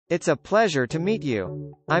It's a pleasure to meet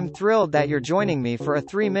you. I'm thrilled that you're joining me for a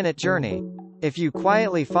 3-minute journey. If you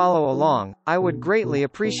quietly follow along, I would greatly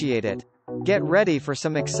appreciate it. Get ready for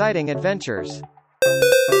some exciting adventures.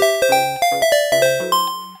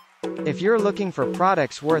 If you're looking for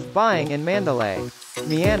products worth buying in Mandalay,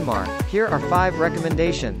 Myanmar, here are 5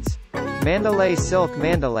 recommendations. Mandalay Silk.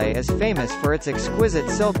 Mandalay is famous for its exquisite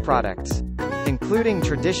silk products, including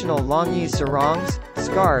traditional longyis sarongs,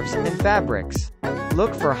 scarves, and fabrics.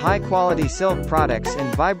 Look for high-quality silk products in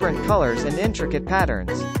vibrant colors and intricate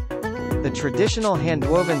patterns. The traditional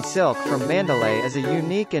hand-woven silk from Mandalay is a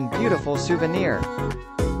unique and beautiful souvenir.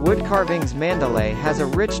 Wood carvings. Mandalay has a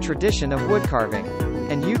rich tradition of wood carving,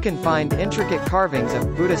 and you can find intricate carvings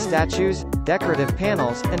of Buddha statues, decorative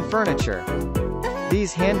panels, and furniture.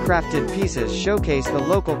 These handcrafted pieces showcase the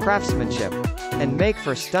local craftsmanship, and make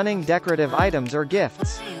for stunning decorative items or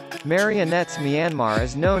gifts. Marionettes. Myanmar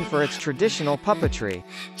is known for its traditional puppetry,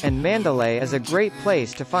 and Mandalay is a great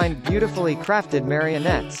place to find beautifully crafted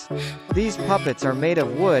marionettes. These puppets are made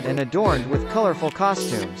of wood and adorned with colorful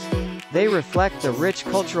costumes. They reflect the rich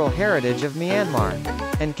cultural heritage of Myanmar,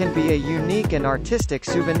 and can be a unique and artistic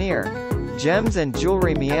souvenir. Gems and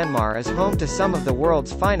jewelry. Myanmar is home to some of the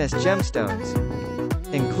world's finest gemstones,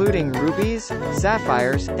 including rubies,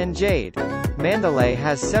 sapphires, and jade. Mandalay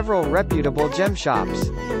has several reputable gem shops,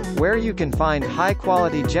 where you can find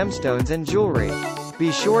high-quality gemstones and jewelry.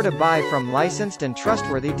 Be sure to buy from licensed and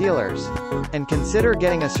trustworthy dealers, and consider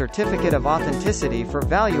getting a certificate of authenticity for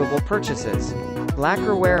valuable purchases.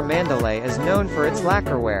 Lacquerware. Mandalay is known for its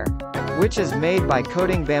lacquerware, which is made by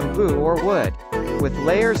coating bamboo or wood with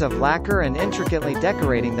layers of lacquer and intricately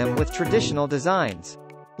decorating them with traditional designs.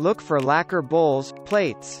 Look for lacquer bowls,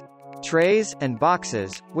 plates, trays, and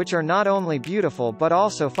boxes, which are not only beautiful but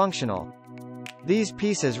also functional. These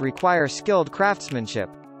pieces require skilled craftsmanship,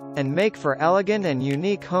 and make for elegant and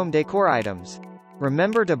unique home decor items.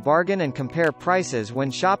 Remember to bargain and compare prices when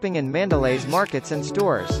shopping in Mandalay's markets and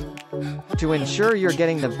stores, to ensure you're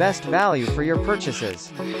getting the best value for your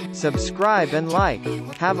purchases. Subscribe and like.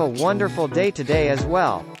 Have a wonderful day today as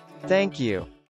well. Thank you.